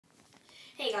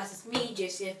Hey guys, it's me,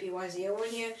 JCFBY01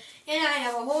 here, and I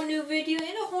have a whole new video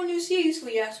and a whole new series for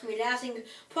you that's going to be lasting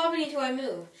probably until I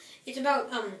move. It's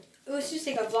about, it was just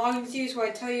like a vlogging series where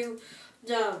I tell you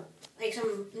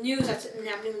some news that's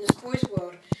happening in the sports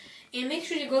world. And make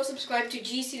sure to go subscribe to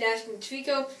GC Lasting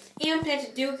Trico and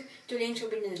Planet Duke. The links will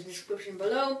be in the description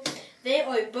below. They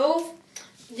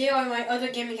are my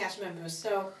other gaming cast members.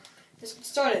 So, let's get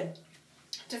started.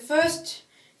 The first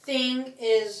thing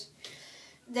is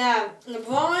that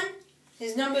LeBron,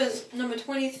 his number is number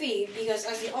 23, because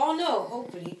as you all know,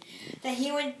 hopefully, that he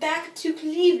went back to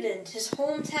Cleveland, his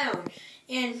hometown,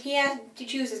 and he had to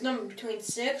choose his number between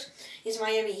 6, his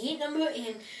Miami Heat number,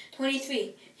 and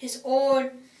 23, his old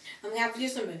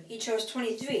Cavaliers number. He chose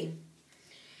 23.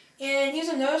 And here's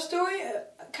another story,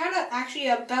 kind of actually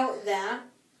about that.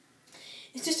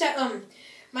 It's just that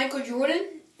Michael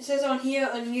Jordan, it says on here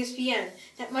on ESPN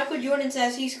that Michael Jordan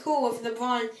says he's cool with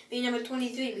LeBron being number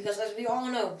 23 because, as we all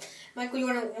know, Michael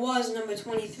Jordan was number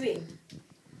 23.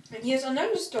 And here's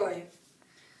another story.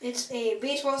 It's a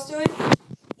baseball story,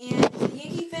 and it's a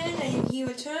Yankee fan, and he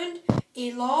returned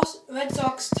a lost Red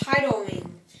Sox title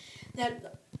ring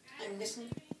that I'm guessing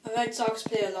a Red Sox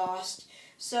player lost.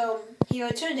 So he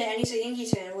returned it, and he's a Yankees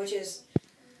fan, which is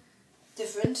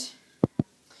different.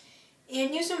 And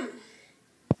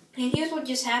here's what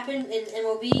just happened in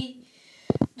MLB.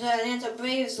 The Atlanta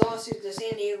Braves lost to the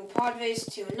San Diego Padres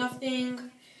 2-0.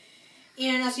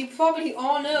 And as you probably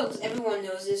all know, because everyone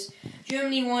knows this,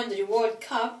 Germany won the World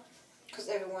Cup, because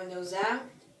everyone knows that.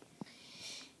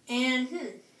 And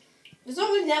there's not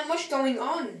really that much going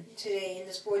on today in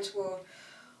the sports world.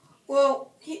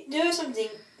 Well, there is something.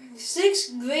 Six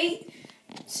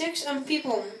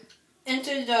people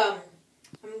entered the,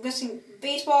 I'm guessing,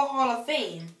 Baseball Hall of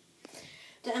Fame.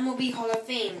 The MLB Hall of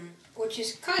Fame, which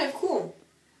is kind of cool.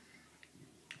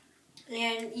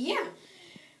 And yeah,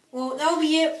 well, that'll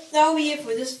be it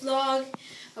for this vlog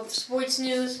of sports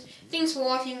news. Thanks for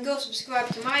watching. Go subscribe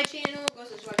to my channel. Go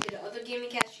subscribe to the other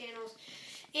gaming cast channels,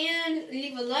 and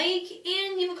leave a like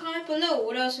and leave a comment below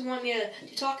what else you want me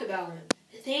to talk about.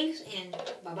 Thanks, and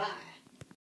bye bye.